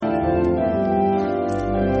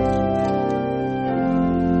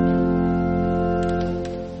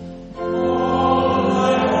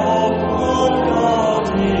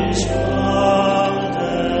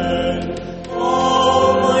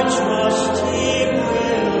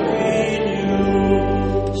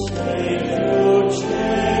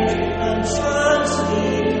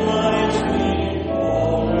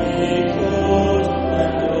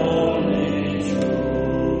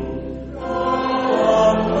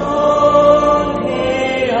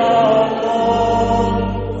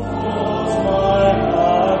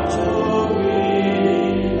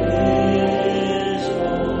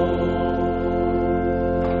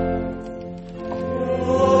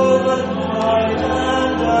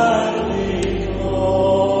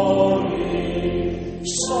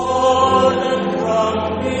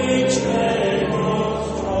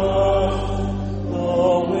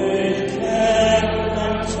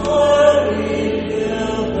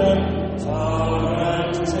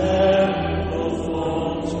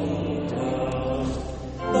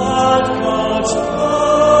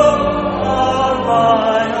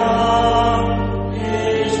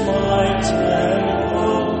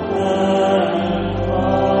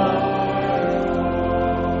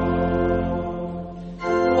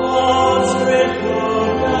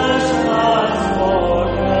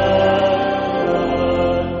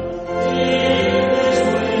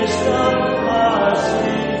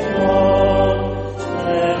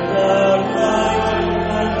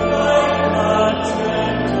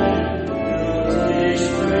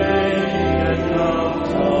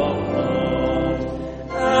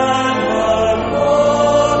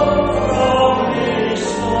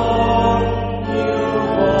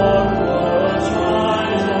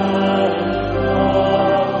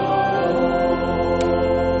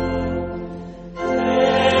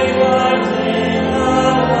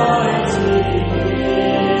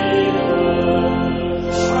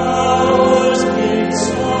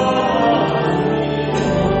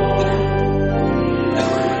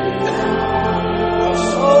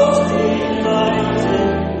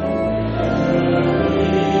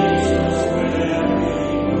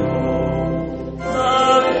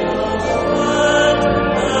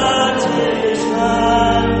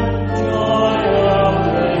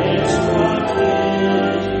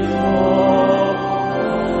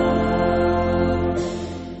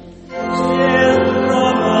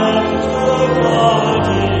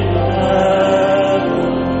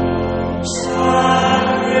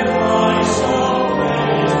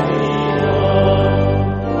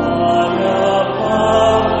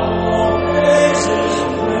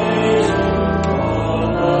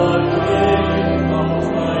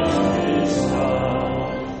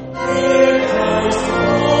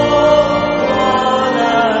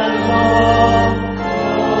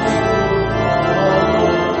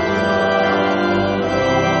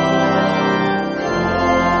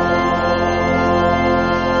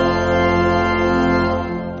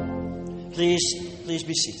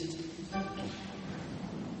be seated.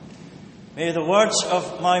 May the words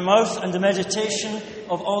of my mouth and the meditation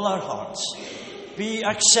of all our hearts be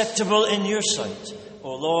acceptable in your sight,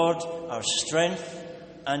 O Lord, our strength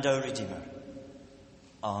and our Redeemer.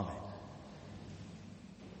 Amen.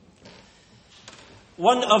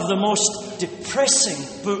 One of the most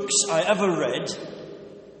depressing books I ever read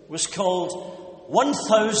was called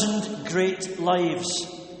 1,000 Great Lives.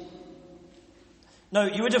 Now,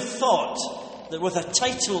 you would have thought that with a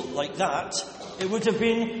title like that, it would have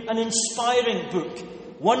been an inspiring book,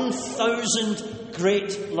 1,000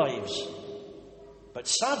 Great Lives. But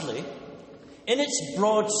sadly, in its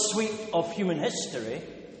broad sweep of human history,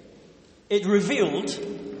 it revealed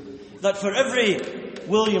that for every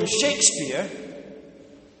William Shakespeare,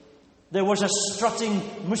 there was a strutting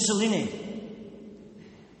Mussolini.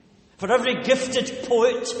 For every gifted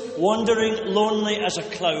poet wandering lonely as a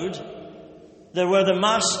cloud, there were the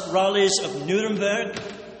mass rallies of Nuremberg,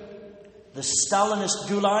 the Stalinist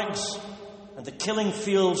gulags, and the killing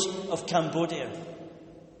fields of Cambodia.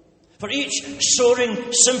 For each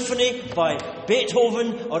soaring symphony by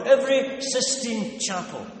Beethoven or every Sistine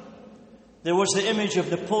Chapel, there was the image of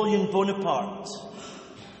Napoleon Bonaparte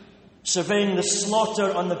surveying the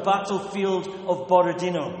slaughter on the battlefield of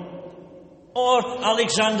Borodino, or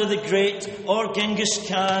Alexander the Great, or Genghis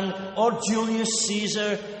Khan, or Julius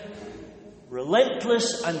Caesar,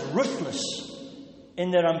 relentless and ruthless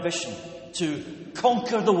in their ambition to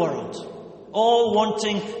conquer the world, all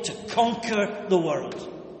wanting to conquer the world,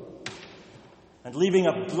 and leaving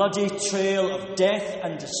a bloody trail of death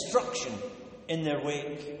and destruction in their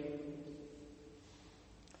wake.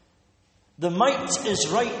 The might is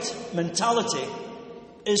right mentality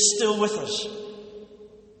is still with us.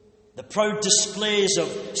 The proud displays of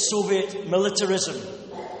Soviet militarism,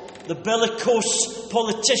 the bellicose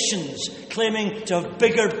politicians claiming to have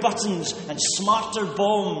bigger buttons and smarter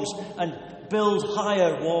bombs and build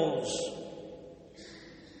higher walls.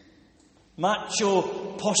 Macho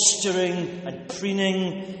posturing and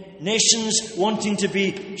preening, nations wanting to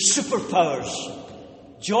be superpowers,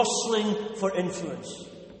 jostling for influence.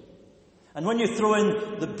 And when you throw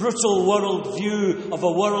in the brutal world view of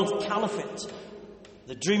a world caliphate,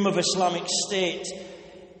 the dream of Islamic State,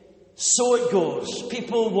 so it goes.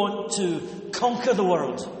 People want to conquer the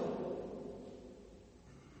world.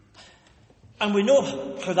 And we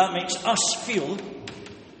know how that makes us feel,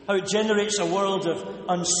 how it generates a world of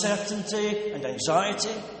uncertainty and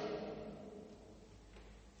anxiety.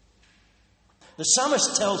 The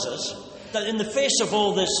psalmist tells us that in the face of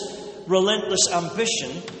all this relentless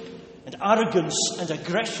ambition and arrogance and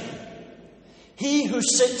aggression, he who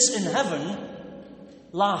sits in heaven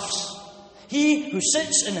laughs. He who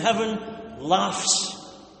sits in heaven laughs.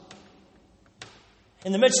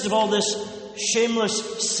 In the midst of all this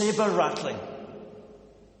shameless sabre rattling.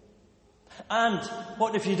 And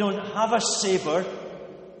what if you don't have a sabre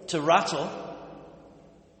to rattle?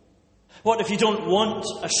 What if you don't want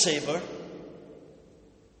a sabre?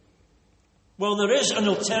 Well, there is an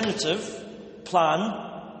alternative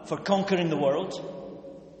plan for conquering the world.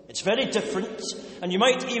 It's very different, and you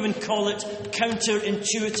might even call it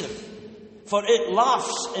counterintuitive. For it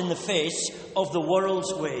laughs in the face of the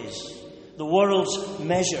world's ways, the world's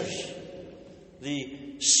measures,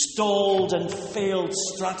 the stalled and failed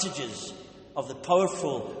strategies of the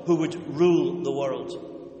powerful who would rule the world.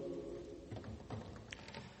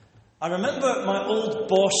 I remember my old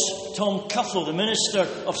boss, Tom Cuffell, the minister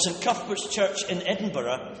of St Cuthbert's Church in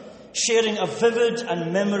Edinburgh, sharing a vivid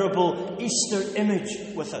and memorable Easter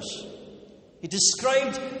image with us. He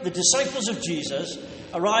described the disciples of Jesus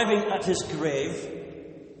arriving at his grave,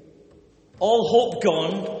 all hope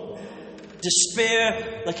gone,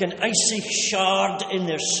 despair like an icy shard in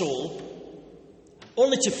their soul,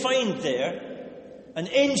 only to find there an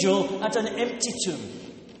angel at an empty tomb,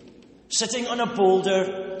 sitting on a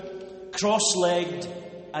boulder, cross-legged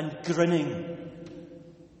and grinning.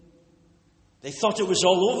 They thought it was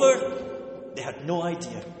all over. They had no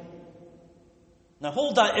idea. Now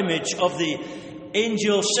hold that image of the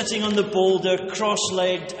angel sitting on the boulder,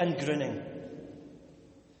 cross-legged and grinning.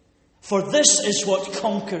 For this is what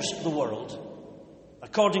conquers the world,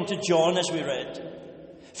 according to John, as we read.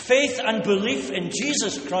 Faith and belief in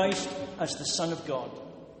Jesus Christ as the Son of God.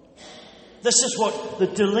 This is what the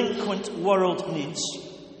delinquent world needs.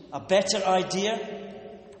 A better idea,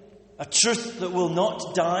 a truth that will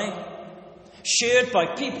not die, shared by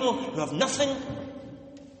people who have nothing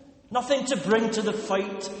to bring to the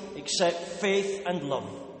fight except faith and love.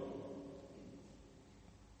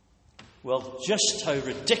 Well, just how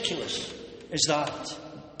ridiculous is that?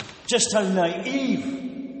 Just how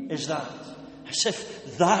naive is that? As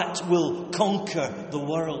if that will conquer the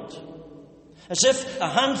world. As if a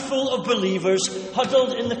handful of believers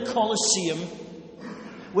huddled in the Colosseum,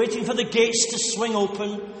 waiting for the gates to swing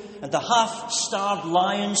open and the half-starved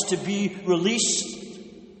lions to be released.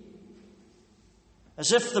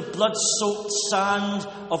 As if the blood-soaked sand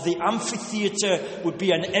of the amphitheatre would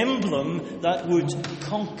be an emblem that would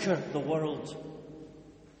conquer the world.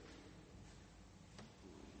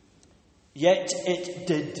 Yet it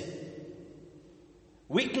did.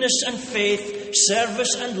 Weakness and faith,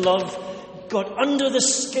 service and love got under the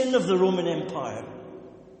skin of the Roman Empire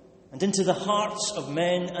and into the hearts of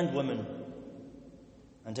men and women.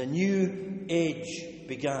 And a new age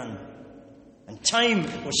began. And time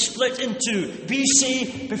was split into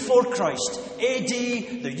BC, before Christ, AD,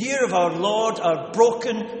 the year of our Lord, our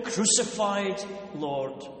broken, crucified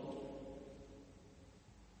Lord.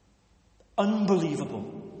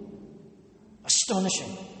 Unbelievable.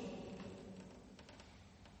 Astonishing.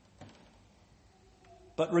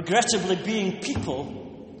 But regrettably, being people,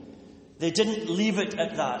 they didn't leave it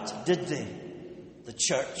at that, did they? The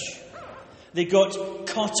church. They got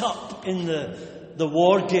caught up in the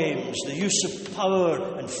war games, the use of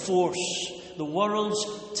power and force, the world's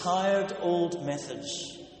tired old methods.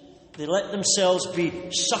 They let themselves be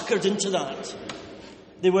suckered into that.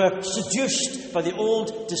 They were seduced by the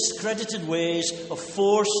old discredited ways of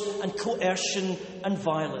force and coercion and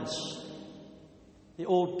violence. The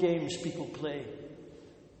old games people play.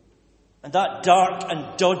 And that dark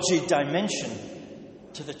and dodgy dimension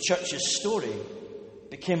to the church's story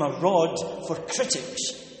became a rod for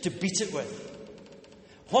critics to beat it with.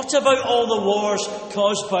 What about all the wars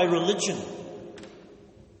caused by religion?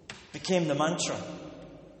 Became the mantra.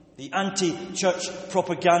 The anti-church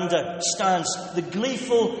propaganda stance, the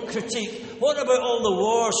gleeful critique. What about all the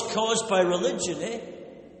wars caused by religion, eh?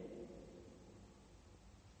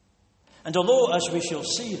 And although, as we shall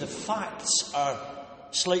see, the facts are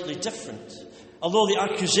slightly different, although the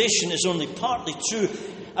accusation is only partly true,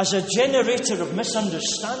 as a generator of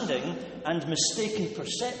misunderstanding and mistaken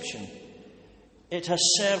perception, it has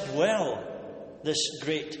served well this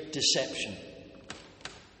great deception.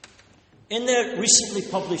 In their recently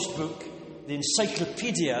published book, The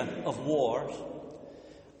Encyclopedia of Wars,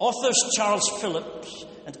 authors Charles Phillips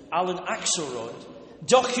and Alan Axelrod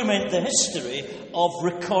document the history of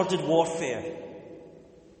recorded warfare.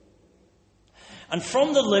 And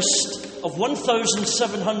from the list of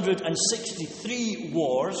 1,763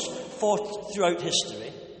 wars fought throughout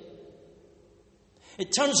history,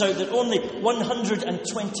 it turns out that only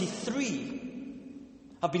 123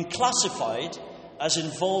 have been classified as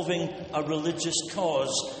involving a religious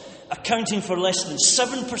cause, accounting for less than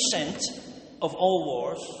 7% of all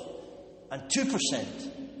wars and 2%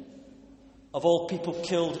 of all people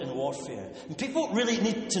killed in warfare. And people really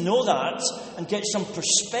need to know that and get some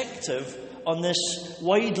perspective on this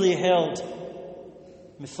widely held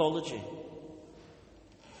mythology.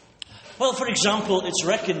 Well, for example, it's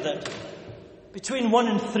reckoned that between 1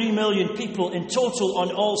 and 3 million people in total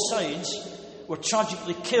on all sides were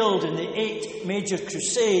tragically killed in the 8 major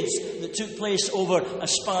crusades that took place over a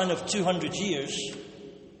span of 200 years,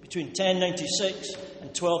 between 1096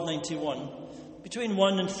 and 1291, between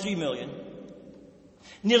 1 and 3 million.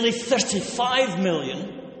 Nearly 35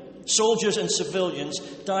 million soldiers and civilians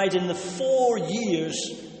died in the 4 years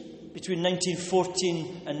between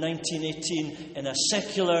 1914 and 1918 in a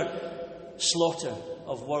secular slaughter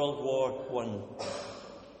of World War I.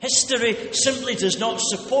 History simply does not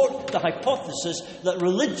support the hypothesis that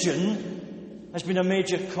religion has been a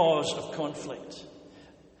major cause of conflict.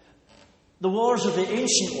 The wars of the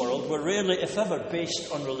ancient world were rarely, if ever,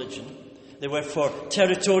 based on religion. They were for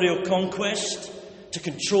territorial conquest, to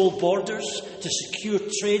control borders, to secure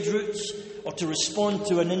trade routes, or to respond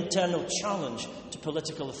to an internal challenge to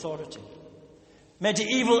political authority.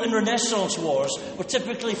 Medieval and Renaissance wars were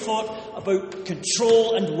typically fought about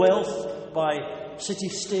control and wealth by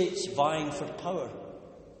city-states vying for power.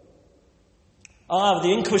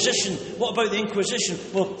 The Inquisition. What about the Inquisition?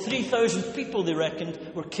 Well, 3,000 people, they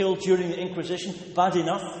reckoned, were killed during the Inquisition. Bad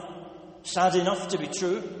enough. Sad enough to be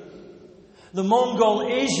true. The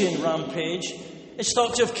Mongol-Asian rampage is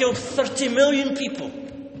thought to have killed 30 million people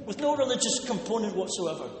with no religious component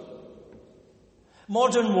whatsoever.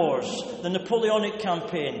 Modern wars, the Napoleonic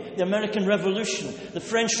campaign, the American Revolution, the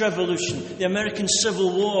French Revolution, the American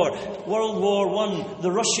Civil War, World War I,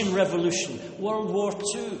 the Russian Revolution, World War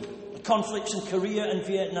II, the conflicts in Korea and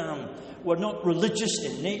Vietnam were not religious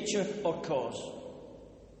in nature or cause.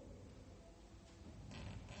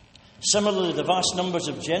 Similarly, the vast numbers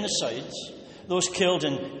of genocides, those killed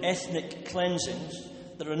in ethnic cleansings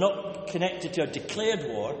that are not connected to a declared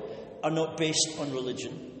war, are not based on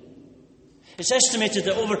religion. It's estimated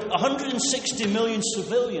that over 160 million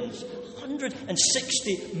civilians,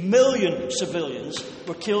 160 million civilians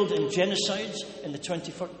were killed in genocides in the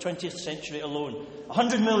 20th century alone.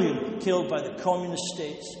 100 million killed by the communist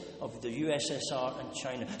states of the USSR and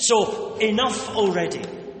China. So, enough already.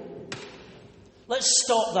 Let's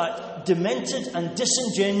stop that demented and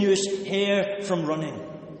disingenuous hair from running.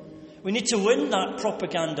 We need to win that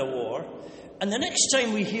propaganda war. And the next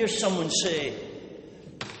time we hear someone say,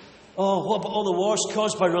 "Oh, what about all the wars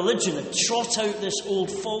caused by religion?" and trot out this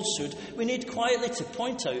old falsehood, we need quietly to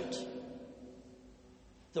point out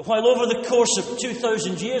that while over the course of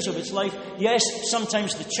 2,000 years of its life, yes,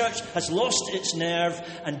 sometimes the church has lost its nerve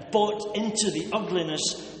and bought into the ugliness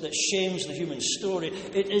that shames the human story,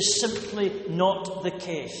 it is simply not the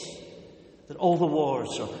case that all the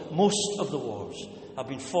wars, or most of the wars, have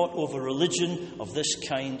been fought over religion of this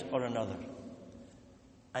kind or another.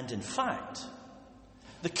 And in fact,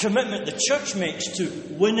 the commitment the church makes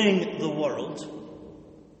to winning the world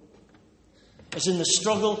is in the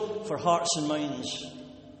struggle for hearts and minds.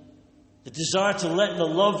 The desire to let the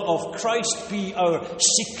love of Christ be our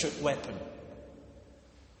secret weapon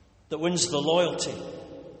that wins the loyalty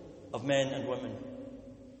of men and women.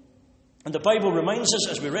 And the Bible reminds us,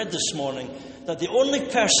 as we read this morning, that the only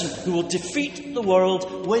person who will defeat the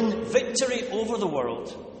world, win victory over the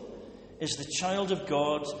world, is the child of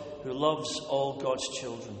God who loves all God's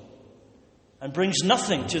children and brings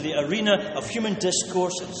nothing to the arena of human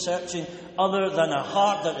discourse and searching other than a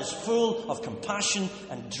heart that is full of compassion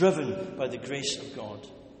and driven by the grace of God.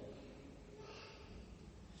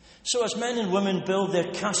 So as men and women build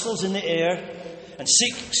their castles in the air and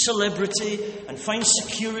seek celebrity and find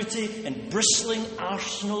security in bristling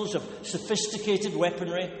arsenals of sophisticated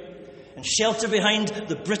weaponry and shelter behind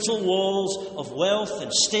the brittle walls of wealth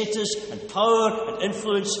and status and power and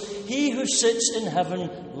influence, he who sits in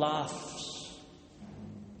heaven laughs.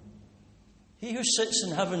 He who sits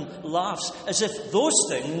in heaven laughs as if those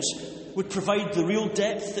things would provide the real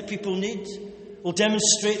depth that people need, will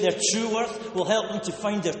demonstrate their true worth, will help them to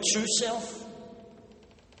find their true self.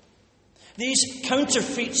 These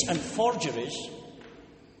counterfeits and forgeries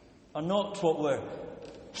are not what we're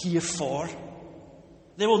here for.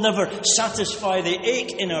 They will never satisfy the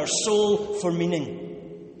ache in our soul for meaning.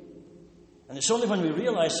 And it's only when we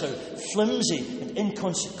realize how flimsy and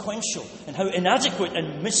inconsequential and how inadequate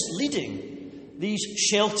and misleading these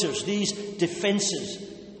shelters, these defenses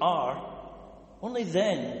are, only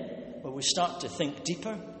then will we start to think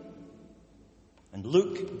deeper and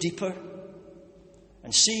look deeper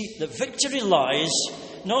and see that victory lies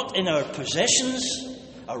not in our possessions,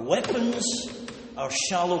 our weapons, our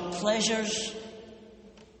shallow pleasures,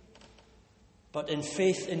 but in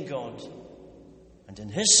faith in God and in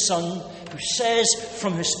His Son, who says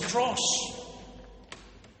from His cross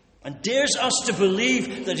and dares us to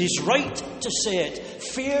believe that He's right to say it,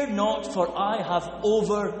 "Fear not, for I have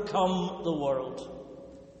overcome the world."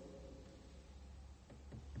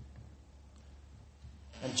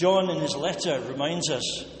 And John in his letter reminds us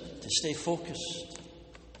to stay focused,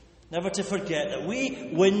 never to forget that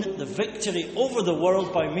we win the victory over the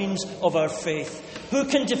world by means of our faith. Who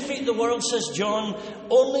can defeat the world, says John?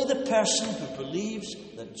 Only the person who believes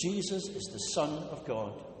that Jesus is the Son of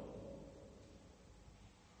God.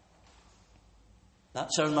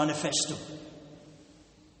 That's our manifesto.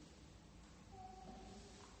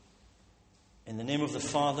 In the name of the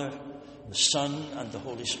Father, the Son, and the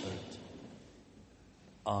Holy Spirit.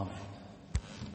 Amen.